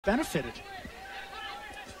benefited.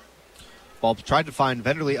 Ball tried to find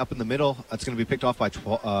Venderly up in the middle. That's going to be picked off by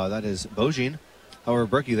that is Bojin. However,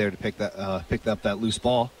 Berkey there to pick up that loose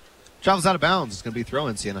ball. Travels out of bounds. It's going to be throw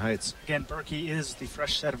in Siena Heights. Again, Berkey is the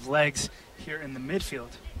fresh set of legs here in the midfield.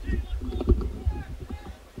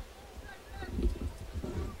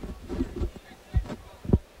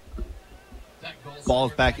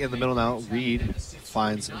 Ball's back in the middle now. Reed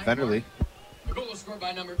finds Venderly. The goal was scored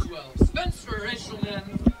by number 12, Spencer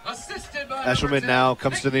Eshelman, assisted by Eshelman now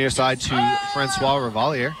comes to the near side to Francois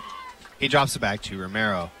Revalier. He drops it back to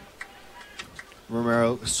Romero.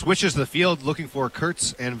 Romero switches the field looking for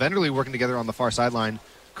Kurtz and Venderly working together on the far sideline.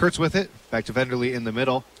 Kurtz with it, back to Venderly in the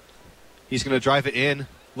middle. He's going to drive it in,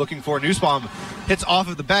 looking for Nussbaum. Hits off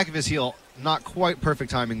of the back of his heel. Not quite perfect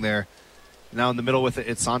timing there. Now in the middle with it,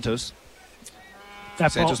 it's Santos.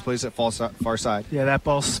 Santos plays it far side. Yeah, that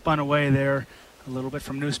ball spun away there a little bit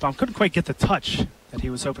from Nussbaum. Couldn't quite get the touch that he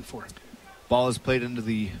was hoping for. Ball is played into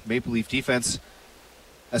the Maple Leaf defense.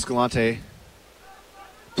 Escalante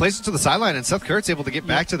plays it to the sideline, and Seth Kurtz able to get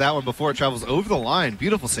back to that one before it travels over the line.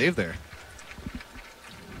 Beautiful save there.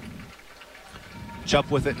 Chup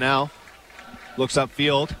with it now. Looks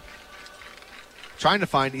upfield. Trying to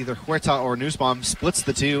find either Huerta or Nussbaum. Splits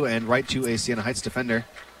the two and right to a Siena Heights defender.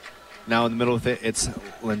 Now in the middle with it, it's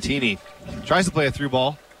Lentini. Tries to play a through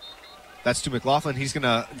ball. That's to McLaughlin. He's going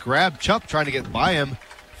to grab Chup, trying to get by him.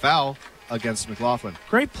 Foul against McLaughlin.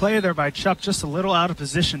 Great play there by Chup, just a little out of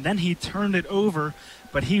position. Then he turned it over,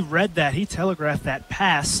 but he read that. He telegraphed that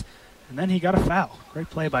pass, and then he got a foul. Great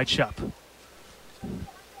play by Chup.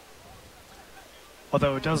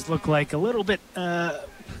 Although it does look like a little bit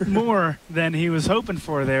more than he was hoping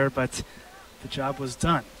for there, but the job was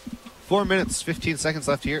done. 4 minutes, 15 seconds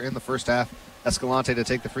left here in the first half. Escalante to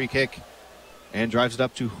take the free kick and drives it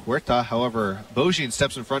up to Huerta. However, Bojin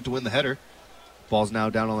steps in front to win the header. Ball's now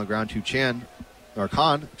down on the ground to Khan.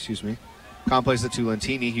 Khan plays it to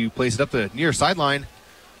Lentini, who plays it up the near sideline.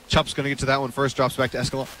 Chup's going to get to that one first, drops back to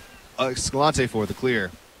Escalante for the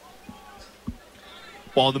clear.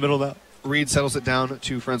 Ball in the middle now. Reed settles it down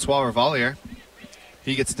to Francois Revalier.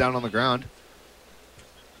 He gets it down on the ground.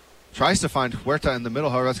 Tries to find Huerta in the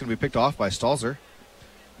middle, however, that's going to be picked off by Stalzer.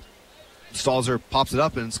 Stalzer pops it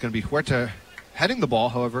up, and it's going to be Huerta heading the ball,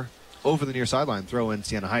 however, over the near sideline. Throw in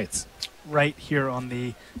Siena Heights. Right here on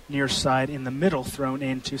the near side in the middle, thrown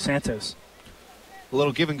into Santos. A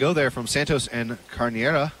little give and go there from Santos and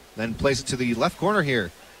Carniera. Then plays it to the left corner here.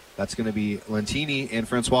 That's going to be Lentini and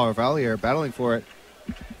Francois Revalier battling for it.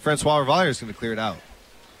 Francois Revalier is going to clear it out.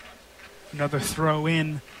 Another throw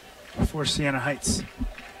in for Siena Heights.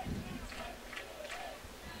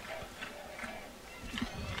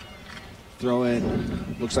 Throw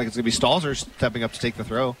in. Looks like it's going to be Stalzer stepping up to take the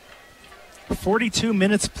throw. 42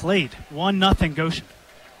 minutes played. 1-0 Goshen.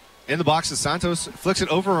 In the box is Santos. Flicks it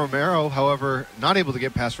over Romero, however, not able to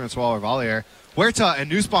get past Francois Revalier. Huerta and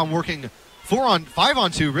Nussbaum working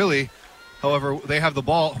 5-on-2, really. However, they have the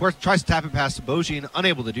ball. Huerta tries to tap it past Bojin,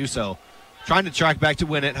 unable to do so. Trying to track back to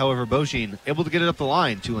win it, however, Bojin able to get it up the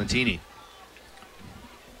line to Lentini.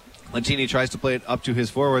 Lentini tries to play it up to his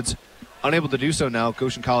forwards. Unable to do so now.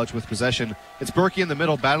 Goshen College with possession. It's Berkey in the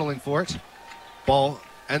middle battling for it. Ball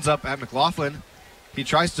ends up at McLaughlin. He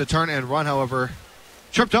tries to turn and run, however,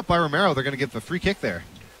 tripped up by Romero. They're going to get the free kick there.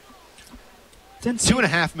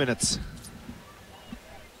 2.5 minutes.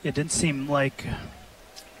 It didn't seem like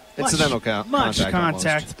incidental much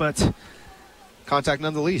contact, but contact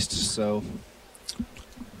none the least. So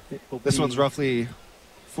this one's roughly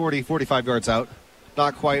 40, 45 yards out.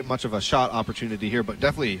 Not quite much of a shot opportunity here, but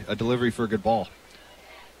definitely a delivery for a good ball.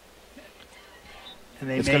 And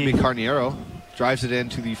it's going to be Carniero. Drives it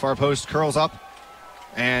into the far post, curls up,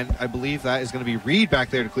 and I believe that is going to be Reed back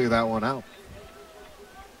there to clear that one out.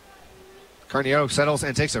 Carniero settles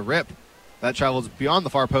and takes a rip. That travels beyond the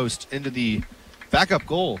far post into the backup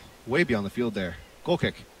goal, way beyond the field there. Goal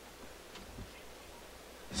kick.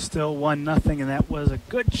 Still 1-0, and that was a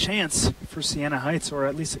good chance for Siena Heights, or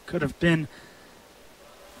at least it could have been.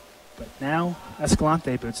 But now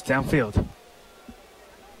Escalante boots downfield.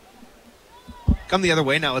 Come the other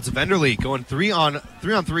way now. It's Venderly going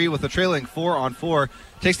 3-on-3 with a trailing 4-on-4.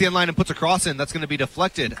 Takes the end line and puts a cross in. That's going to be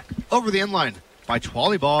deflected over the end line by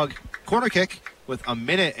Twallybog. Corner kick with 1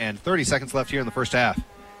 minute and 30 seconds left here in the first half.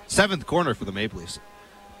 7th corner for the Maple Leafs.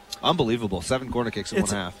 Unbelievable. 7 corner kicks in 1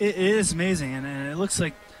 half. It is amazing, and it looks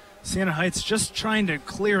like Siena Heights just trying to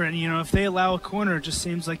clear it. You know, if they allow a corner, it just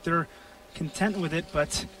seems like they're content with it,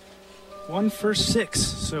 but 1 for 6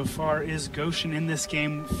 so far is Goshen in this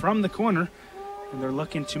game from the corner, and they're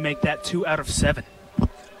looking to make that 2 out of 7.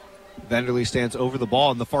 Venderly stands over the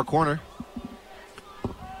ball in the far corner.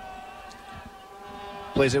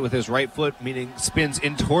 Plays it with his right foot, meaning spins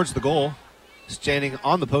in towards the goal. Standing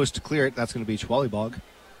on the post to clear it, that's going to be Schwalibog.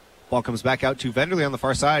 Ball comes back out to Venderly on the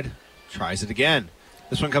far side. Tries it again.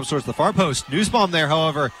 This one comes towards the far post. Newsbaum there,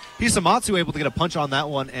 however. Hisamatsu able to get a punch on that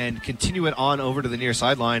one and continue it on over to the near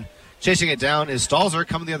sideline. Chasing it down is Stalzer,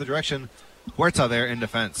 coming the other direction. Huerta there in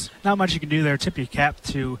defense. Not much you can do there. Tip your cap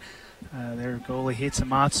to their goalie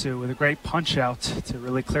Hisamatsu with a great punch out to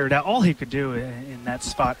really clear it out. All he could do in that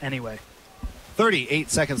spot anyway. 38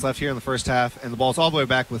 seconds left here in the first half, and the ball's all the way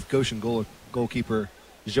back with Goshen goalkeeper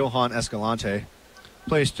Johan Escalante.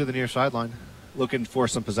 Plays to the near sideline, looking for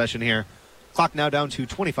some possession here. Clock now down to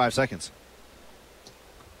 25 seconds.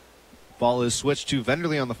 Ball is switched to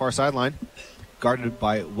Venderly on the far sideline, guarded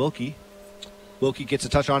by Wilkie. Wilkie gets a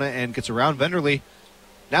touch on it and gets around Venderly.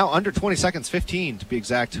 Now under 20 seconds, 15 to be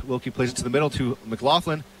exact. Wilkie plays it to the middle to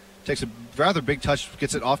McLaughlin. Takes a rather big touch,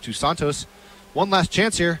 gets it off to Santos. One last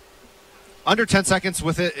chance here. Under 10 seconds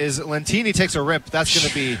with it is Lentini takes a rip. That's going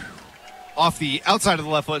to be off the outside of the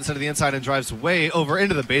left foot instead of the inside and drives way over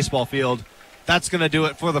into the baseball field. That's going to do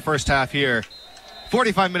it for the first half here.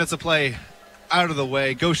 45 minutes of play out of the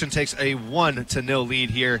way. Goshen takes a 1-0 lead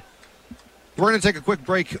here. We're going to take a quick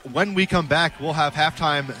break. When we come back, we'll have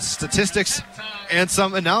halftime statistics and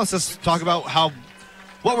some analysis to talk about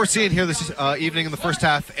what we're seeing here this evening in the first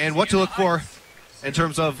half and what to look for in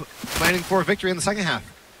terms of planning for a victory in the second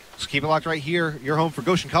half. So keep it locked right here. Your home for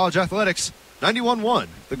Goshen College Athletics, 91-1,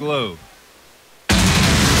 The Globe.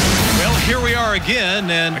 Well, here we are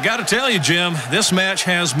again, and I got to tell you, Jim, this match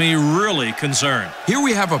has me really concerned. Here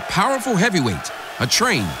we have a powerful heavyweight, a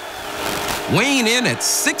train, weighing in at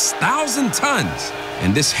 6,000 tons.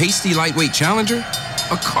 And this hasty lightweight challenger,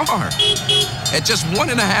 a car, at just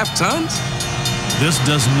 1.5 tons? This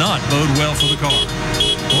does not bode well for the car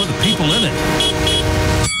or the people in it.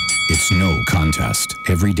 It's no contest.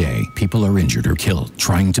 Every day, people are injured or killed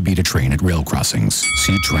trying to beat a train at rail crossings.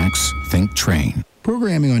 See tracks, think train.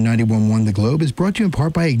 Programming on 91.1 The Globe is brought to you in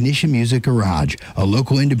part by Ignition Music Garage, a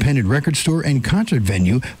local independent record store and concert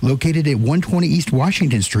venue located at 120 East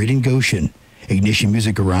Washington Street in Goshen. Ignition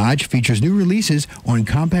Music Garage features new releases on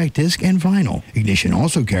compact disc and vinyl. Ignition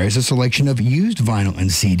also carries a selection of used vinyl and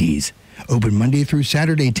CDs. Open Monday through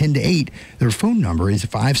Saturday 10 to 8. Their phone number is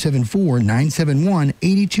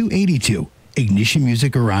 574-971-8282. Ignition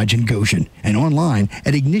Music Garage in Goshen and online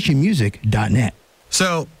at ignitionmusic.net.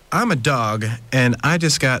 So, I'm a dog, and I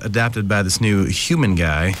just got adopted by this new human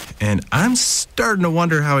guy, and I'm starting to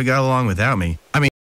wonder how he got along without me. I mean,